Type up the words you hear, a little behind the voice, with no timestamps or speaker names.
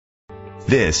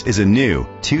This is a new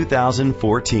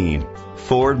 2014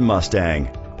 Ford Mustang,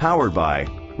 powered by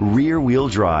rear-wheel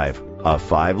drive, a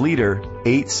 5-liter,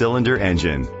 8-cylinder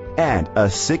engine, and a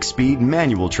 6-speed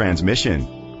manual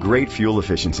transmission. Great fuel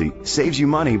efficiency saves you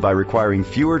money by requiring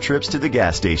fewer trips to the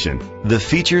gas station. The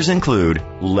features include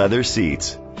leather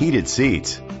seats, heated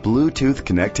seats, Bluetooth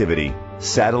connectivity,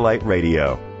 satellite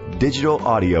radio, digital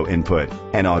audio input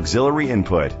and auxiliary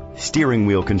input, steering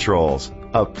wheel controls,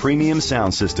 a premium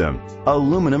sound system,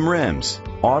 aluminum rims,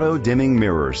 auto dimming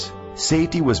mirrors.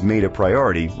 Safety was made a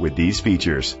priority with these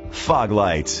features: fog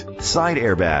lights, side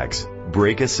airbags,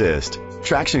 brake assist,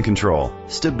 traction control,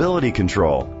 stability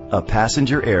control, a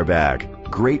passenger airbag.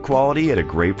 Great quality at a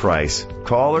great price.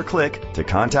 Call or click to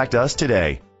contact us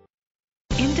today.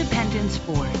 Independence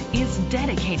Ford is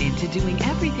dedicated to doing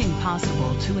everything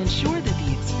possible to ensure that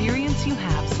the experience you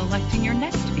have selecting your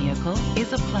next vehicle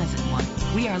is a pleasant one.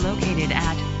 We are located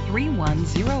at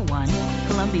 3101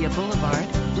 Columbia Boulevard,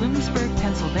 Bloomsburg,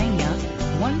 Pennsylvania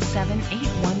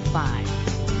 17815.